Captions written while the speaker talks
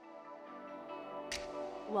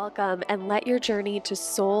Welcome and let your journey to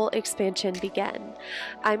soul expansion begin.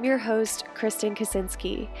 I'm your host, Kristen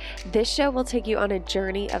Kaczynski. This show will take you on a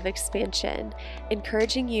journey of expansion,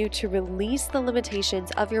 encouraging you to release the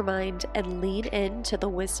limitations of your mind and lean into the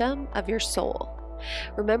wisdom of your soul.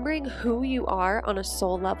 Remembering who you are on a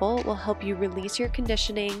soul level will help you release your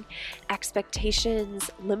conditioning,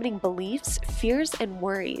 expectations, limiting beliefs, fears, and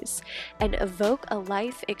worries, and evoke a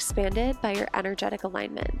life expanded by your energetic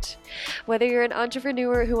alignment. Whether you're an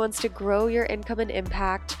entrepreneur who wants to grow your income and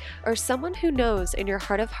impact, or someone who knows in your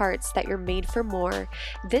heart of hearts that you're made for more,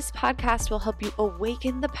 this podcast will help you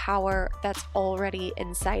awaken the power that's already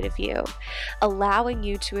inside of you, allowing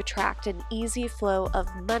you to attract an easy flow of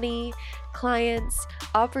money, clients,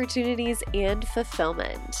 opportunities, and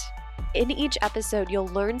fulfillment. In each episode, you'll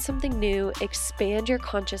learn something new, expand your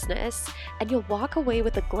consciousness, and you'll walk away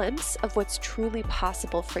with a glimpse of what's truly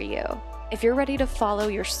possible for you. If you're ready to follow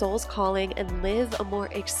your soul's calling and live a more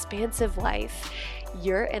expansive life,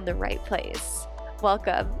 you're in the right place.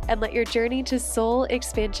 Welcome, and let your journey to soul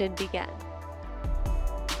expansion begin.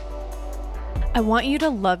 I want you to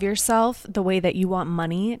love yourself the way that you want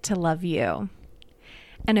money to love you.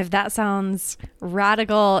 And if that sounds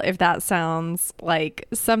radical, if that sounds like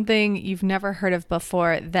something you've never heard of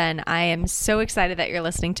before, then I am so excited that you're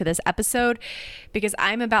listening to this episode because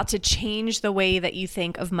I'm about to change the way that you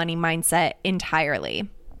think of money mindset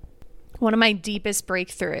entirely. One of my deepest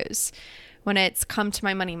breakthroughs when it's come to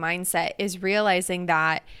my money mindset is realizing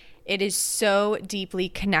that it is so deeply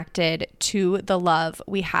connected to the love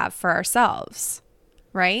we have for ourselves,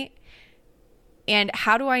 right? And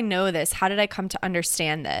how do I know this? How did I come to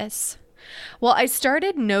understand this? Well, I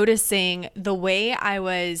started noticing the way I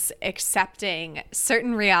was accepting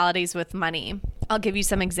certain realities with money. I'll give you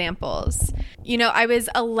some examples. I was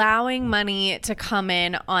allowing money to come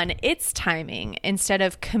in on its timing instead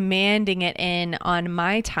of commanding it in on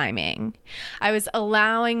my timing. I was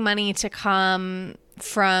allowing money to come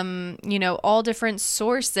from, all different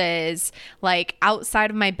sources, like outside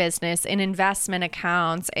of my business, in investment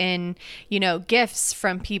accounts, in, gifts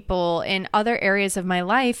from people in other areas of my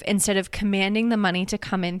life, instead of commanding the money to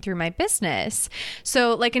come in through my business.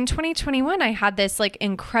 So like in 2021, I had this like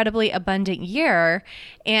incredibly abundant year,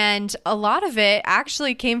 and a lot of it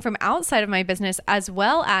actually came from outside of my business as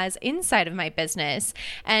well as inside of my business.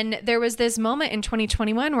 And there was this moment in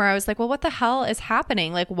 2021 where I was like, well, what the hell is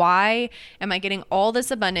happening? Like, why am I getting all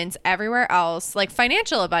this abundance everywhere else, like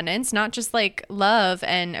financial abundance, not just like love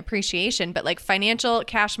and appreciation, but like financial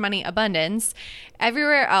cash money abundance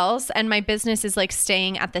everywhere else, and my business is like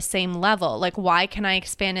staying at the same level? Like, why can I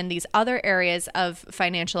expand in these other areas of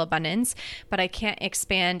financial abundance, but I can't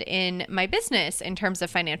expand in my business in terms of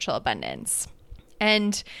financial abundance?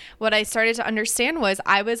 And what I started to understand was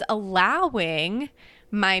I was allowing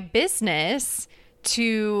my business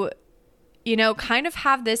to kind of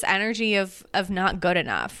have this energy of not good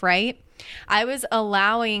enough, right? I was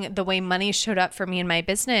allowing the way money showed up for me in my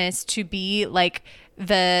business to be like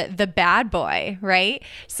the bad boy, right?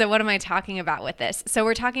 So what am I talking about with this? So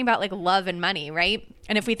we're talking about like love and money, right?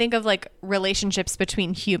 And if we think of like relationships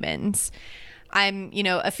between humans, I'm,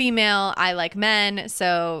 a female, I like men,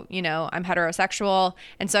 so, I'm heterosexual.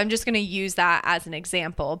 And so I'm just going to use that as an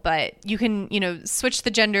example, but you can, switch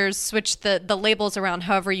the genders, switch the labels around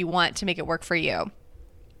however you want to make it work for you.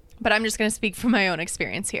 But I'm just going to speak from my own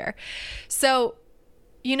experience here. So,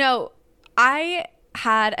 I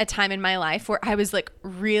had a time in my life where I was like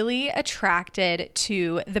really attracted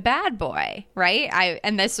to the bad boy, right?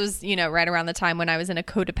 And this was, right around the time when I was in a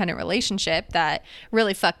codependent relationship that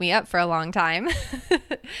really fucked me up for a long time.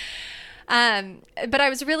 But I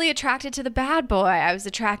was really attracted to the bad boy. I was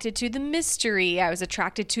attracted to the mystery. I was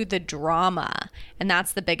attracted to the drama. And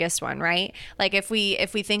that's the biggest one, right? Like if we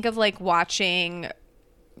think of like watching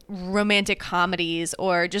romantic comedies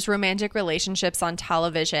or just romantic relationships on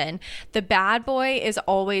television, the bad boy is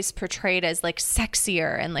always portrayed as like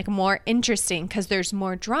sexier and like more interesting because there's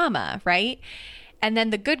more drama, right? And then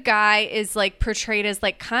the good guy is like portrayed as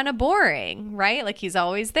like kind of boring, right? Like he's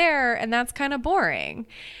always there and that's kind of boring.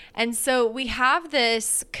 And so we have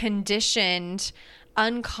this conditioned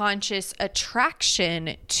unconscious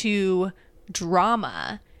attraction to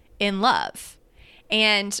drama in love.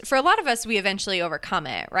 And for a lot of us, we eventually overcome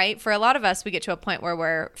it, right? For a lot of us, we get to a point where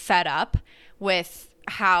we're fed up with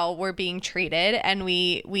how we're being treated, and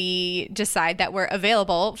we decide that we're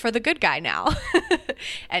available for the good guy now.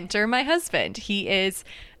 Enter my husband. He is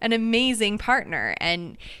an amazing partner.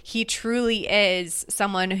 And he truly is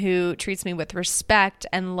someone who treats me with respect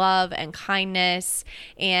and love and kindness.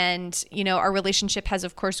 And, you know, our relationship has,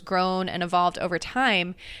 of course, grown and evolved over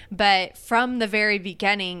time. But from the very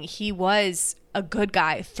beginning, he was a good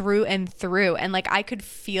guy through and through. And like, I could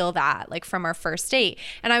feel that like from our first date.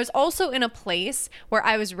 And I was also in a place where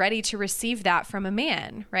I was ready to receive that from a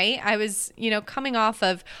man, right? I was, you know, coming off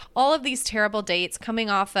of all of these terrible dates, coming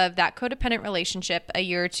off of that codependent relationship a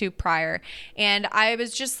year or two prior. And I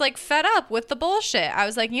was just like fed up with the bullshit. I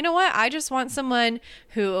was like, you know what? I just want someone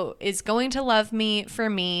who is going to love me for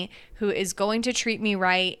me, who is going to treat me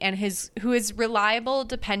right, and who is reliable,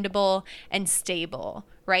 dependable, and stable,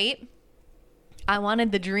 right? I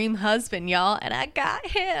wanted the dream husband, y'all, and I got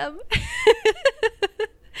him.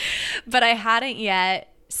 But I hadn't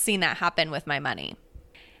yet seen that happen with my money.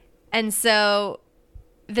 And so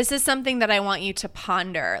this is something that I want you to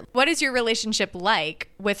ponder. What is your relationship like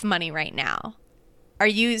with money right now? Are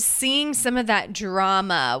you seeing some of that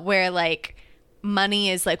drama where like money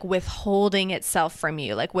is like withholding itself from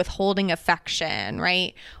you, like withholding affection,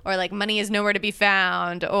 right? Or like money is nowhere to be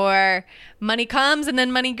found, or money comes and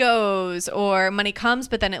then money goes, or money comes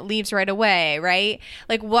but then it leaves right away, right?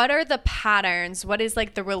 Like, what are the patterns? What is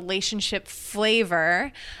like the relationship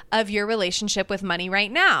flavor of your relationship with money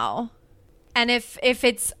right now? And if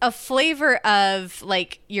it's a flavor of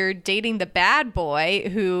like you're dating the bad boy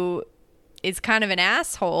who is kind of an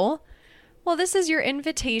asshole, well, this is your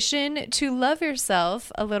invitation to love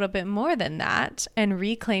yourself a little bit more than that and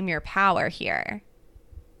reclaim your power here.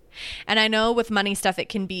 And I know with money stuff, it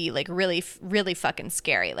can be like really, really fucking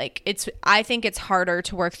scary. Like I think it's harder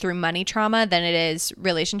to work through money trauma than it is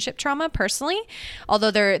relationship trauma personally, although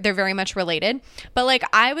they're very much related. But like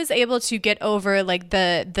I was able to get over like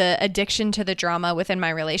the addiction to the drama within my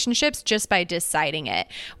relationships just by deciding it.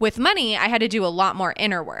 With money, I had to do a lot more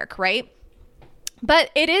inner work, right?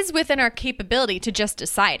 But it is within our capability to just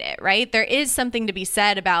decide it, right? There is something to be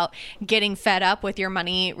said about getting fed up with your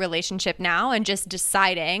money relationship now and just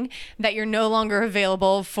deciding that you're no longer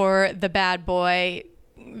available for the bad boy,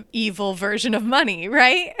 evil version of money,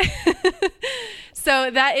 right?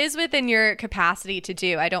 So that is within your capacity to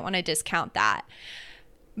do. I don't want to discount that.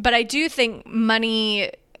 But I do think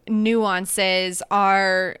money nuances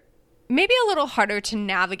are maybe a little harder to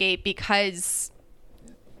navigate because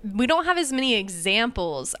we don't have as many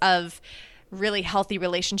examples of really healthy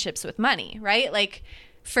relationships with money, right? Like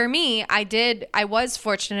for me, I was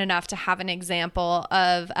fortunate enough to have an example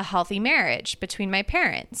of a healthy marriage between my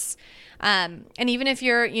parents. And even if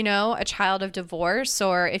you're, you know, a child of divorce,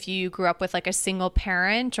 or if you grew up with like a single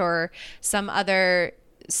parent or some other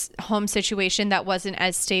home situation that wasn't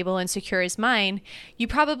as stable and secure as mine, you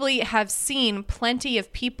probably have seen plenty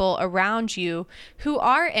of people around you who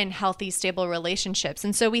are in healthy, stable relationships.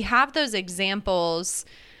 And so we have those examples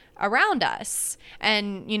around us.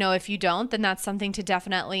 And, you know, if you don't, then that's something to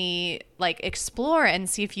definitely like explore and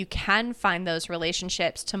see if you can find those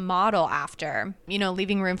relationships to model after, you know,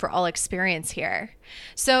 leaving room for all experience here.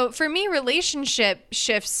 So for me, relationship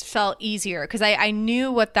shifts felt easier because I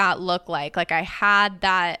knew what that looked like. Like I had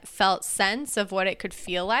that felt sense of what it could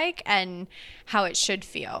feel like and how it should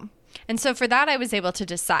feel. And so for that, I was able to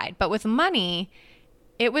decide. But with money,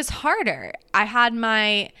 it was harder. I had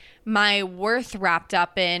my worth wrapped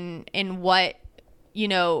up in what, you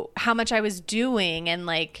know, how much I was doing, and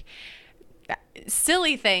like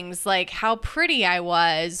silly things like how pretty I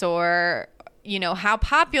was, or, you know, how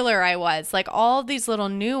popular I was, like all these little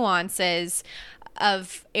nuances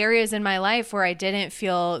of areas in my life where I didn't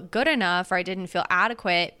feel good enough or I didn't feel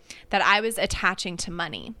adequate that I was attaching to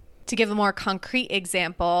money. To give a more concrete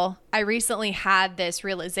example, I recently had this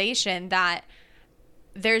realization that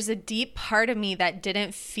there's a deep part of me that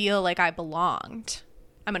didn't feel like I belonged.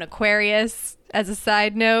 I'm an Aquarius, as a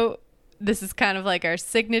side note. This is kind of like our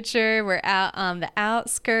signature. We're out on the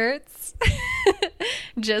outskirts,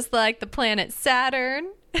 just like the planet Saturn,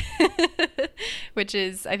 which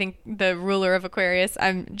is, I think, the ruler of Aquarius.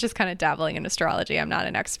 I'm just kind of dabbling in astrology. I'm not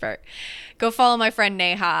an expert. Go follow my friend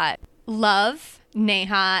Neha. Love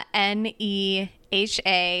Neha,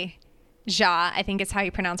 Neha. Jha, I think is how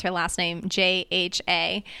you pronounce her last name,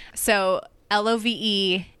 Jha. So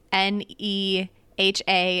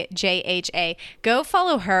LoveNehajha. Go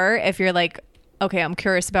follow her if you're like, okay, I'm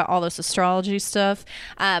curious about all this astrology stuff.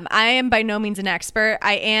 I am by no means an expert.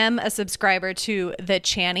 I am a subscriber to the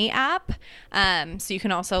Chani app. So you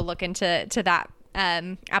can also look into that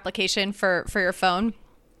application for your phone.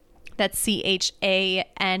 That's Chani,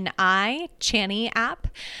 Chani app.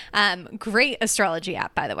 Great astrology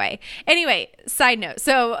app, by the way. Anyway, side note.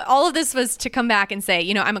 So all of this was to come back and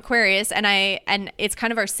say, I'm Aquarius, and it's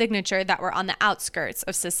kind of our signature that we're on the outskirts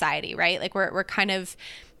of society, right? Like we're kind of,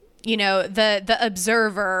 the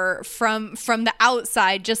observer from the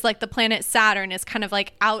outside, just like the planet Saturn is kind of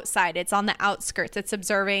like outside. It's on the outskirts. It's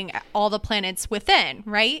observing all the planets within,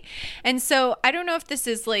 right? And so I don't know if this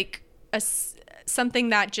is like something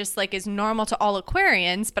that just like is normal to all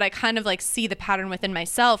Aquarians, but I kind of like see the pattern within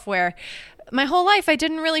myself where my whole life I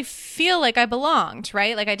didn't really feel like I belonged,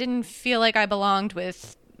 right? Like I didn't feel like I belonged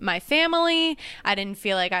with my family. I didn't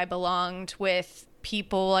feel like I belonged with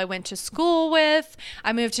people I went to school with.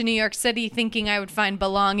 I moved to New York City thinking I would find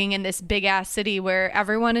belonging in this big ass city where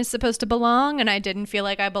everyone is supposed to belong, and I didn't feel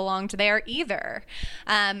like I belonged there either.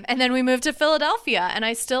 And then we moved to Philadelphia, and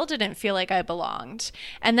I still didn't feel like I belonged.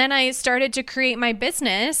 And then I started to create my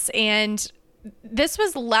business, and this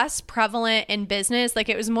was less prevalent in business. Like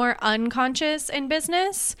it was more unconscious in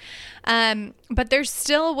business. But there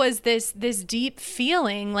still was this deep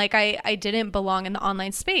feeling like I didn't belong in the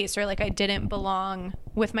online space, or like I didn't belong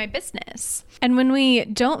with my business. And when we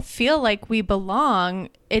don't feel like we belong,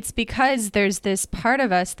 it's because there's this part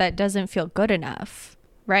of us that doesn't feel good enough,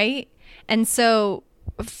 right? And so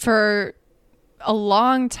for a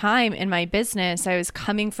long time in my business, I was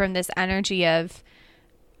coming from this energy of,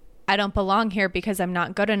 I don't belong here because I'm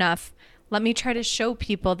not good enough. Let me try to show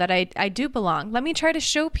people that I do belong. Let me try to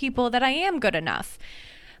show people that I am good enough.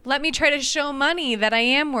 Let me try to show money that I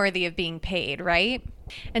am worthy of being paid, right?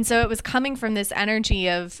 And so it was coming from this energy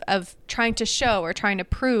of trying to show or trying to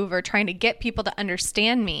prove or trying to get people to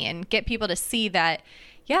understand me and get people to see that,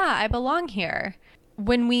 yeah, I belong here.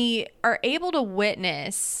 When we are able to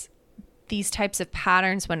witness these types of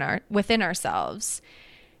patterns within ourselves,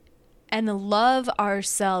 and love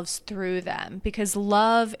ourselves through them, because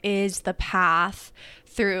love is the path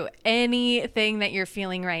through anything that you're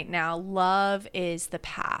feeling right now. Love is the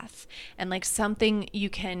path. And like something you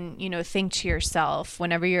can, think to yourself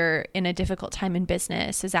whenever you're in a difficult time in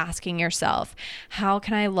business is asking yourself, how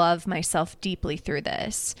can I love myself deeply through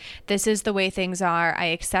this? This is the way things are. I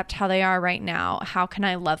accept how they are right now. How can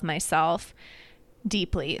I love myself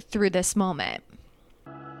deeply through this moment?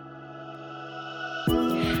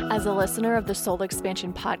 As a listener of the Soul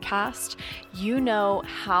Expansion podcast, you know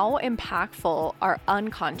how impactful our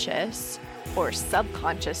unconscious or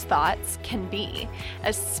subconscious thoughts can be,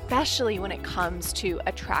 especially when it comes to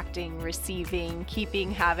attracting, receiving,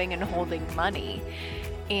 keeping, having, and holding money.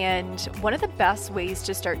 And one of the best ways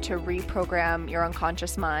to start to reprogram your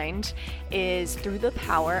unconscious mind is through the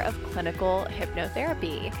power of clinical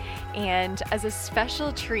hypnotherapy. And as a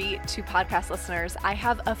special treat to podcast listeners, I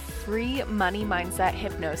have a free money mindset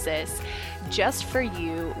hypnosis just for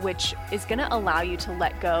you, which is going to allow you to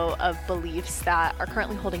let go of beliefs that are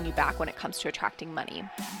currently holding you back when it comes to attracting money.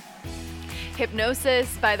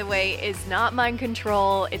 Hypnosis, by the way, is not mind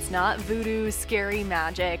control. It's not voodoo, scary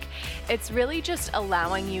magic. It's really just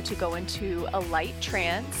allowing you to go into a light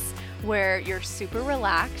trance where you're super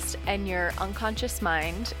relaxed and your unconscious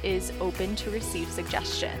mind is open to receive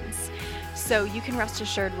suggestions. So you can rest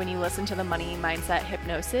assured when you listen to the Money Mindset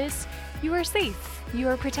Hypnosis, you are safe, you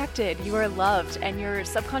are protected, you are loved, and your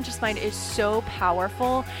subconscious mind is so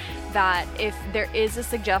powerful that if there is a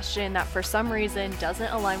suggestion that for some reason doesn't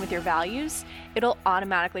align with your values, it'll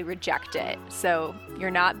automatically reject it. So you're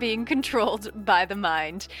not being controlled by the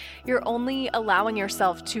mind. You're only allowing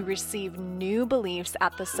yourself to receive new beliefs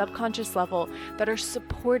at the subconscious level that are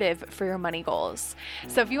supportive for your money goals.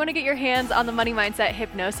 So if you want to get your hands on the Money Mindset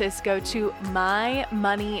Hypnosis, go to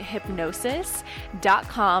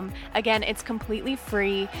mymoneyhypnosis.com. Again, it's completely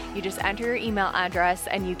free. You just enter your email address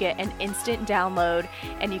and you get an instant download,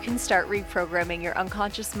 and you can start reprogramming your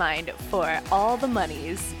unconscious mind for all the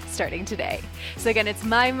monies starting today. So again, it's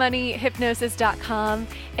mymoneyhypnosis.com,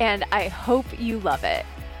 and I hope you love it.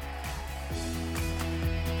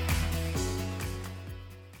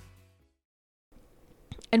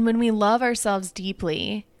 And when we love ourselves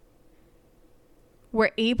deeply,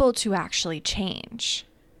 we're able to actually change,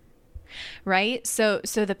 right? So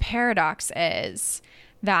the paradox is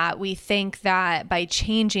that we think that by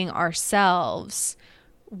changing ourselves,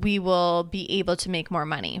 we will be able to make more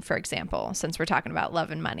money, for example, since we're talking about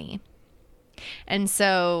love and money. And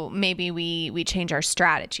so maybe we change our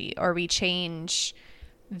strategy, or we change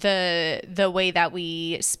the way that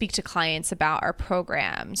we speak to clients about our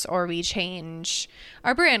programs, or we change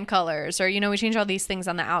our brand colors, or, we change all these things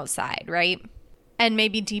on the outside, right? And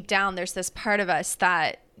maybe deep down, there's this part of us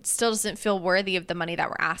that still doesn't feel worthy of the money that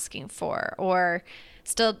we're asking for, or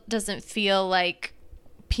still doesn't feel like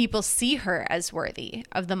people see her as worthy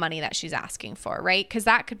of the money that she's asking for, right? Because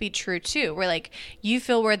that could be true too. Where like you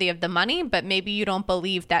feel worthy of the money, but maybe you don't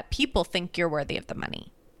believe that people think you're worthy of the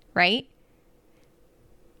money, right?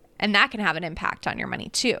 And that can have an impact on your money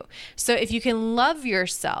too. So if you can love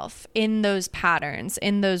yourself in those patterns,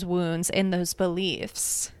 in those wounds, in those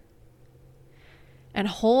beliefs, and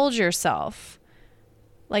hold yourself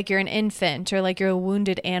like you're an infant or like you're a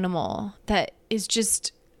wounded animal that is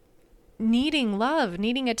just needing love,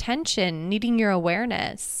 needing attention, needing your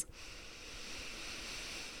awareness,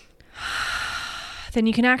 then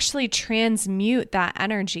you can actually transmute that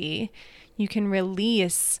energy. You can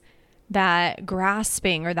release that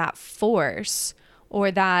grasping or that force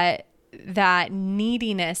or that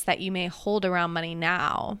neediness that you may hold around money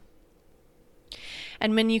now.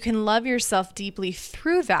 And when you can love yourself deeply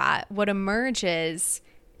through that, what emerges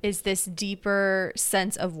is this deeper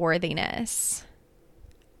sense of worthiness.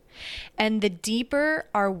 And the deeper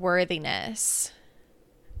our worthiness,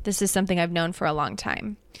 this is something I've known for a long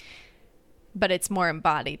time, but it's more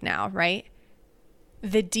embodied now, right?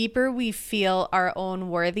 The deeper we feel our own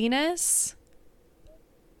worthiness,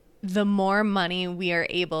 the more money we are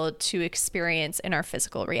able to experience in our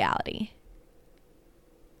physical reality.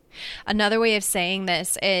 Another way of saying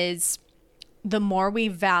this is the more we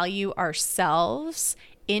value ourselves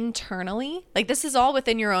internally, like this is all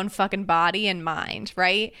within your own fucking body and mind,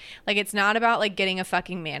 right? Like it's not about like getting a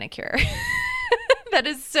fucking manicure. That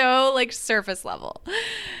is so like surface level.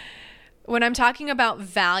 When I'm talking about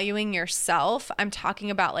valuing yourself, I'm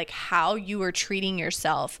talking about like how you are treating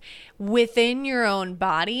yourself within your own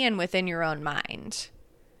body and within your own mind.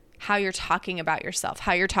 How you're talking about yourself,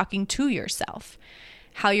 how you're talking to yourself,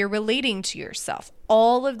 how you're relating to yourself.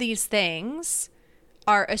 All of these things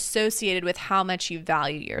are associated with how much you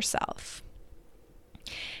value yourself.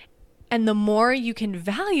 And the more you can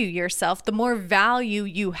value yourself, the more value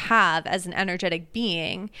you have as an energetic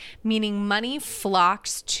being, meaning money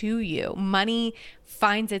flocks to you. Money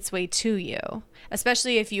finds its way to you,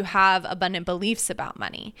 especially if you have abundant beliefs about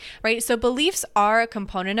money, right? So beliefs are a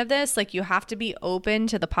component of this. Like you have to be open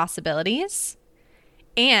to the possibilities.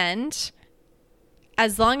 And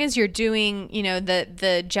as long as you're doing, you know,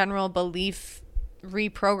 the general belief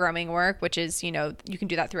reprogramming work, which is, you know, you can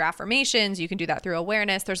do that through affirmations, you can do that through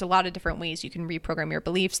awareness. There's a lot of different ways you can reprogram your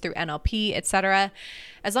beliefs through NLP, etc.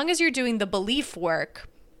 As long as you're doing the belief work,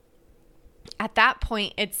 at that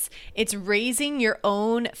point, it's raising your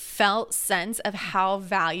own felt sense of how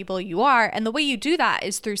valuable you are. And the way you do that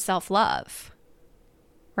is through self-love,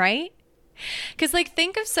 right? Because like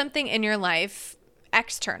think of something in your life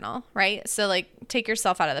external, right? So like take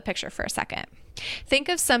yourself out of the picture for a second. Think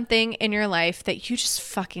of something in your life that you just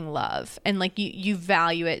fucking love and like you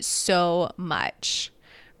value it so much,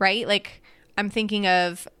 right? Like I'm thinking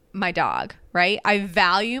of my dog, right? I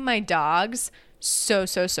value my dogs so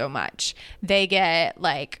much. They get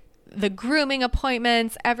like the grooming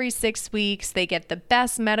appointments every 6 weeks. They get the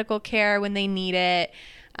best medical care when they need it.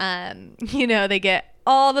 You know, they get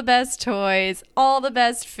all the best toys, all the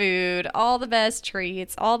best food, all the best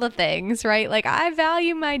treats, all the things, right? Like I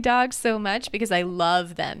value my dogs so much because I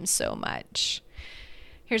love them so much.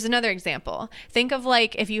 Here's another example. Think of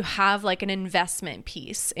like if you have like an investment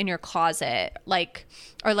piece in your closet, like,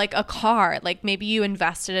 or like a car, like maybe you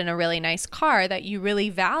invested in a really nice car that you really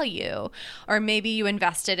value, or maybe you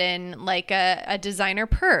invested in like a designer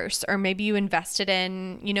purse, or maybe you invested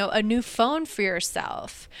in, you know, a new phone for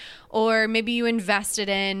yourself, or maybe you invested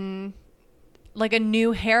in like a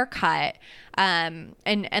new haircut, and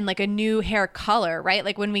like a new hair color, right?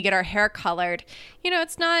 Like when we get our hair colored, you know,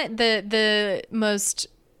 it's not the most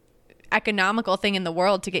economical thing in the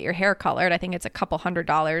world to get your hair colored. I think it's a couple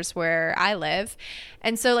 $100 where I live.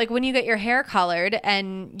 And so like when you get your hair colored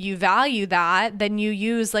and you value that, then you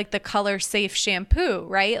use like the color safe shampoo,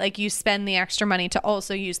 right? Like you spend the extra money to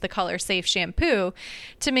also use the color safe shampoo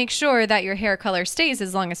to make sure that your hair color stays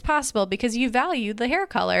as long as possible because you value the hair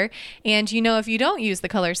color. And you know, if you don't use the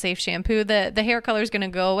color safe shampoo, the hair color is going to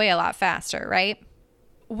go away a lot faster, right?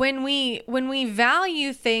 When we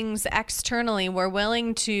value things externally, we're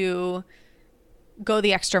willing to go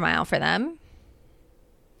the extra mile for them.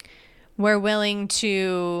 We're willing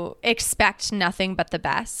to expect nothing but the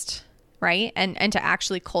best, right? And to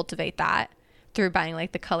actually cultivate that through buying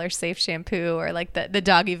like the color safe shampoo or like the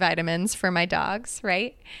doggy vitamins for my dogs,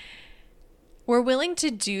 right? We're willing to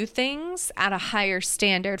do things at a higher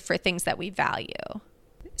standard for things that we value.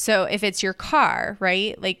 So if it's your car,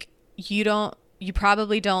 right? Like you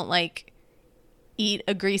probably don't like eat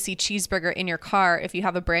a greasy cheeseburger in your car if you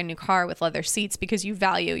have a brand new car with leather seats because you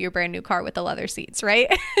value your brand new car with the leather seats,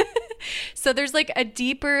 right? So there's like a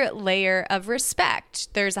deeper layer of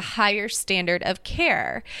respect. There's a higher standard of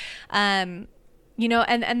care. And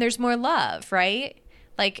there's more love, right?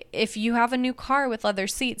 Like if you have a new car with leather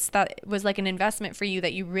seats that was like an investment for you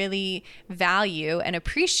that you really value and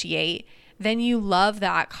appreciate, then you love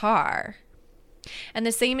that car. And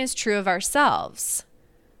the same is true of ourselves.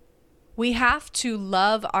 We have to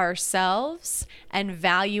love ourselves and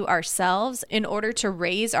value ourselves in order to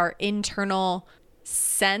raise our internal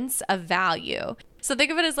sense of value. So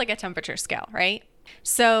think of it as like a temperature scale, right?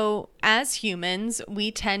 So as humans,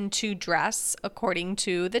 we tend to dress according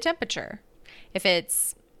to the temperature. If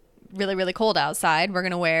it's really, really cold outside, we're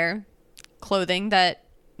going to wear clothing that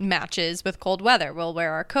matches with cold weather. We'll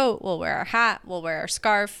wear our coat, we'll wear our hat, we'll wear our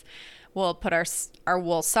scarf, we'll put our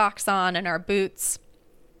wool socks on and our boots.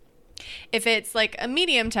 If it's like a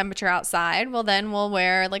medium temperature outside, well, then we'll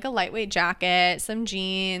wear like a lightweight jacket, some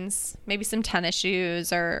jeans, maybe some tennis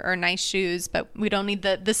shoes or nice shoes, but we don't need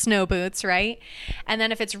the snow boots, right? And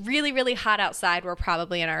then if it's really, really hot outside, we're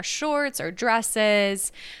probably in our shorts or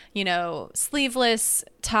dresses, sleeveless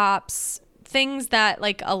tops, things that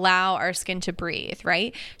like allow our skin to breathe,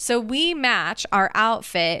 right? So we match our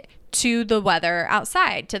outfit to the weather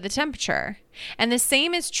outside, to the temperature. And the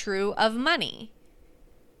same is true of money.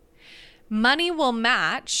 Money will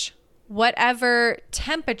match whatever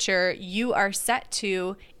temperature you are set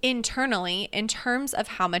to internally in terms of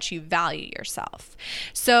how much you value yourself.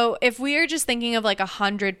 So if we are just thinking of like a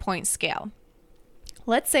 100-point scale,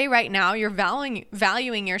 let's say right now you're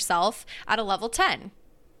valuing yourself at a level 10,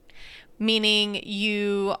 meaning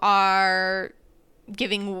you are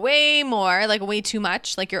giving way more, like way too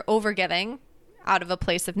much, like you're overgiving out of a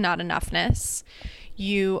place of not enoughness.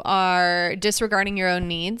 You are disregarding your own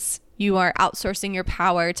needs. You are outsourcing your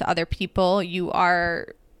power to other people. You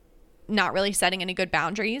are not really setting any good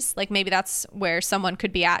boundaries. Like maybe that's where someone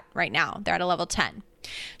could be at right now. They're at a level 10.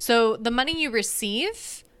 So the money you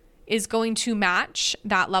receive is going to match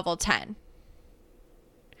that level 10.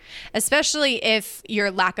 Especially if your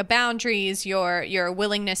lack of boundaries, your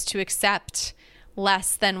willingness to accept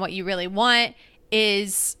less than what you really want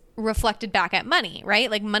is reflected back at money, right?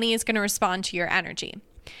 Like money is going to respond to your energy.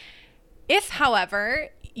 If, however,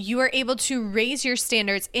 you are able to raise your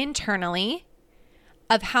standards internally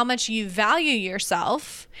of how much you value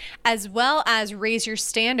yourself, as well as raise your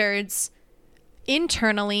standards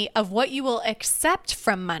internally of what you will accept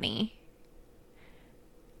from money,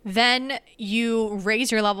 then you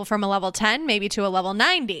raise your level from a level 10 maybe to a level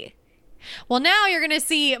 90. Well, now you're going to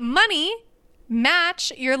see money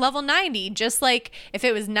match your level 90. Just like if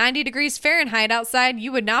it was 90 degrees Fahrenheit outside, you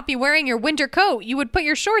would not be wearing your winter coat. You would put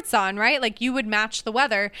your shorts on, right? Like you would match the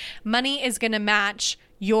weather. Money is going to match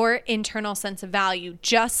your internal sense of value,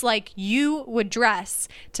 just like you would dress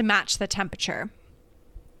to match the temperature.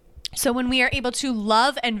 So when we are able to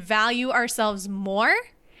love and value ourselves more,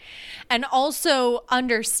 and also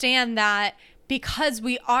understand that because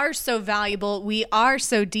we are so valuable, we are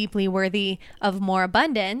so deeply worthy of more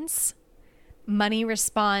abundance, money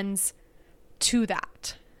responds to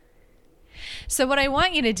that. So what I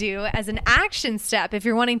want you to do as an action step, if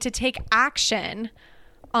you're wanting to take action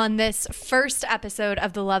on this first episode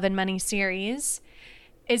of the Love and Money series,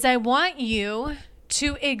 is I want you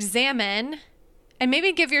to examine and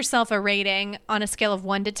maybe give yourself a rating on a scale of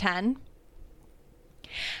 1 to 10.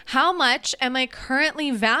 How much am I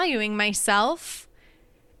currently valuing myself,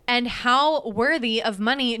 and how worthy of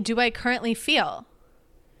money do I currently feel?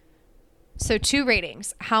 So 2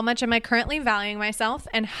 ratings. How much am I currently valuing myself,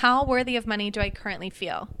 and how worthy of money do I currently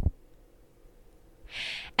feel?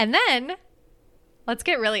 And then let's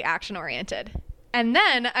get really action oriented. And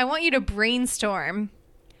then I want you to brainstorm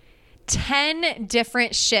 10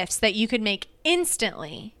 different shifts that you could make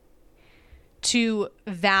instantly to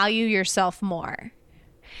value yourself more.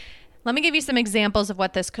 Let me give you some examples of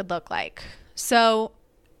what this could look like. So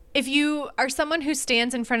if you are someone who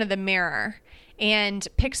stands in front of the mirror and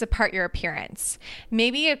picks apart your appearance,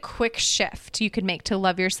 maybe a quick shift you could make to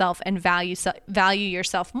love yourself and value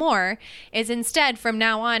yourself more is instead from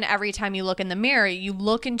now on, every time you look in the mirror, you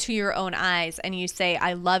look into your own eyes and you say,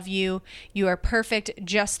 I love you. You are perfect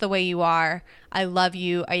just the way you are. I love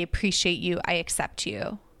you. I appreciate you. I accept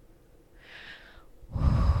you.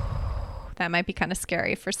 That might be kind of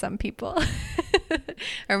scary for some people.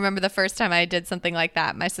 I remember the first time I did something like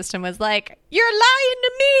that, my system was like, you're lying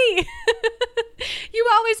to me. You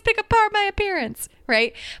always pick apart my appearance,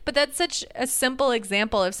 right? But that's such a simple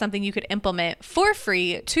example of something you could implement for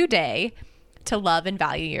free today to love and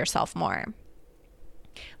value yourself more.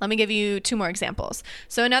 Let me give you 2 more examples.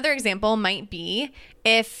 So another example might be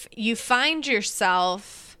if you find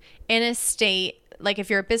yourself in a state like if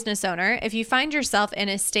you're a business owner, if you find yourself in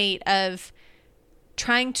a state of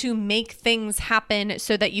trying to make things happen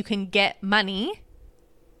so that you can get money,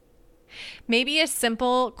 maybe a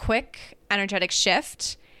simple, quick, energetic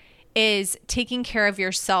shift is taking care of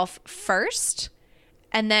yourself first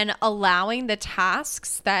and then allowing the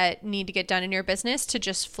tasks that need to get done in your business to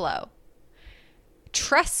just flow.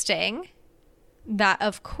 Trusting that,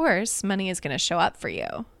 of course, money is going to show up for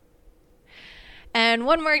you. And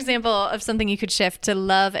one more example of something you could shift to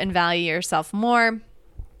love and value yourself more.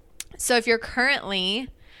 So if you're currently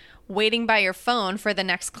waiting by your phone for the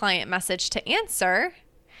next client message to answer,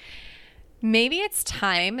 maybe it's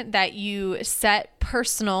time that you set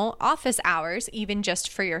personal office hours, even just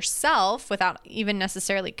for yourself, without even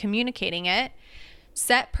necessarily communicating it.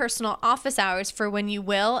 Set personal office hours for when you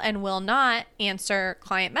will and will not answer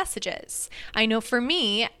client messages. I know for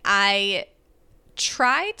me, I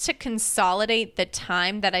try to consolidate the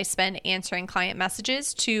time that I spend answering client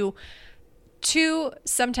messages to 2,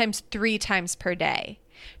 sometimes 3 times per day.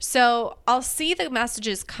 So I'll see the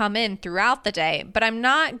messages come in throughout the day, but I'm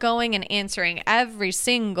not going and answering every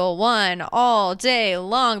single one all day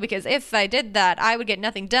long, because if I did that, I would get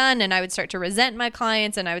nothing done and I would start to resent my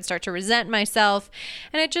clients and I would start to resent myself.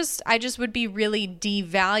 And I just would be really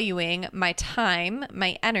devaluing my time,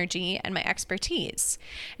 my energy, and my expertise.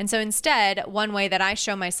 And so instead, one way that I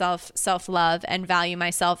show myself self-love and value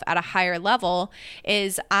myself at a higher level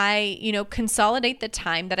is I, consolidate the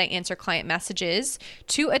time that I answer client messages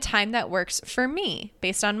to a time that works for me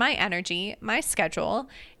based on my energy, my schedule,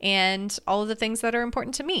 and all of the things that are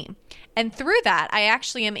important to me. And through that, I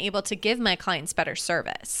actually am able to give my clients better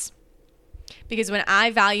service. Because when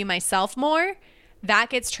I value myself more, that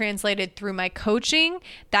gets translated through my coaching,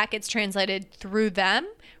 that gets translated through them,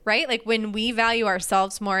 right? Like when we value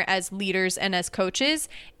ourselves more as leaders and as coaches,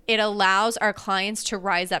 it allows our clients to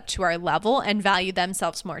rise up to our level and value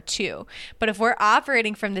themselves more too. But if we're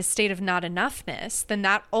operating from this state of not enoughness, then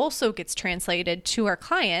that also gets translated to our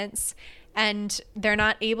clients and they're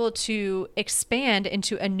not able to expand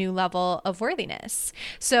into a new level of worthiness.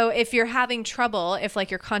 So if you're having trouble, if like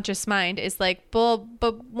your conscious mind is like, well,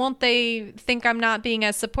 but won't they think I'm not being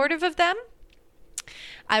as supportive of them?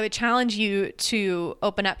 I would challenge you to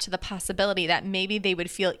open up to the possibility that maybe they would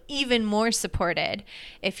feel even more supported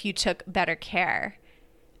if you took better care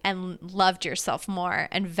and loved yourself more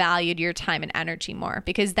and valued your time and energy more,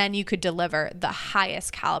 because then you could deliver the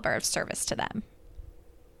highest caliber of service to them.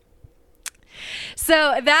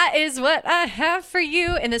 So that is what I have for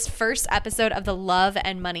you in this first episode of the Love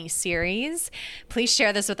and Money series. Please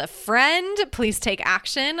share this with a friend. Please take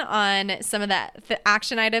action on some of the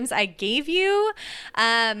action items I gave you.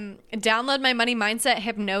 Download my money mindset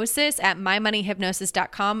hypnosis at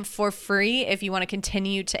mymoneyhypnosis.com for free if you want to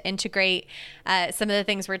continue to integrate some of the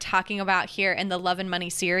things we're talking about here in the Love and Money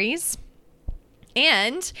series.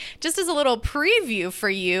 And just as a little preview for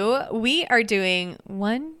you, we are doing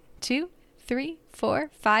 1, 2, 3,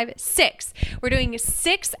 4, 5, 6. We're doing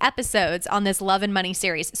 6 episodes on this Love and Money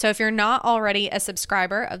series. So if you're not already a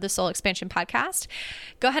subscriber of the Soul Expansion Podcast,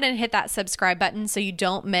 go ahead and hit that subscribe button so you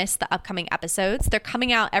don't miss the upcoming episodes. They're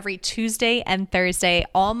coming out every Tuesday and Thursday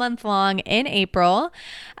all month long in April.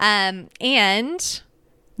 And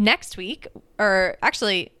next week, or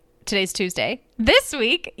actually today's Tuesday. This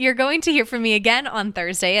week, you're going to hear from me again on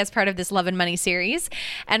Thursday as part of this Love and Money series.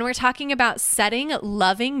 And we're talking about setting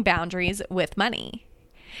loving boundaries with money.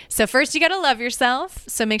 So first, you got to love yourself.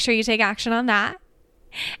 So make sure you take action on that.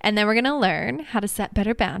 And then we're going to learn how to set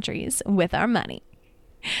better boundaries with our money.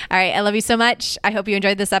 All right. I love you so much. I hope you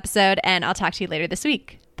enjoyed this episode, and I'll talk to you later this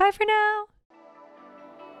week. Bye for now.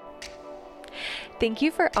 Thank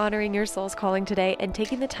you for honoring your soul's calling today and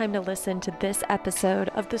taking the time to listen to this episode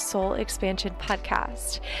of the Soul Expansion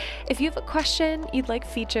Podcast. If you have a question you'd like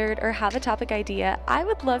featured or have a topic idea, I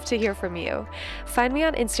would love to hear from you. Find me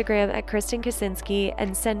on Instagram at Kristen Kaczynski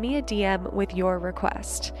and send me a DM with your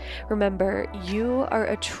request. Remember, you are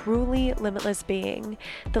a truly limitless being.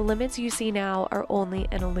 The limits you see now are only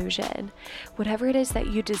an illusion. Whatever it is that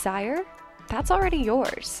you desire, that's already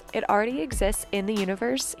yours. It already exists in the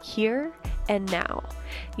universe here and now.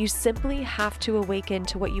 You simply have to awaken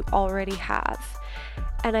to what you already have.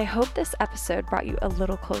 And I hope this episode brought you a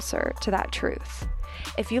little closer to that truth.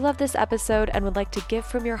 If you love this episode and would like to give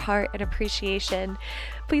from your heart in appreciation,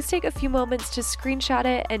 please take a few moments to screenshot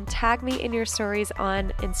it and tag me in your stories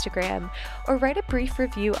on Instagram, or write a brief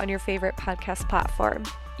review on your favorite podcast platform.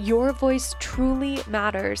 Your voice truly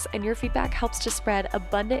matters, and your feedback helps to spread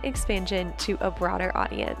abundant expansion to a broader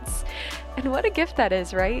audience. And what a gift that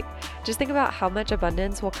is, right? Just think about how much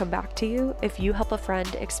abundance will come back to you if you help a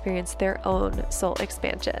friend experience their own soul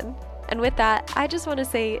expansion. And with that, I just want to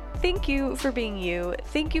say thank you for being you.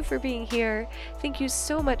 Thank you for being here. Thank you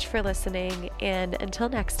so much for listening. And until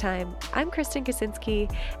next time, I'm Kristen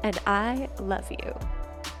Kaczynski, and I love you.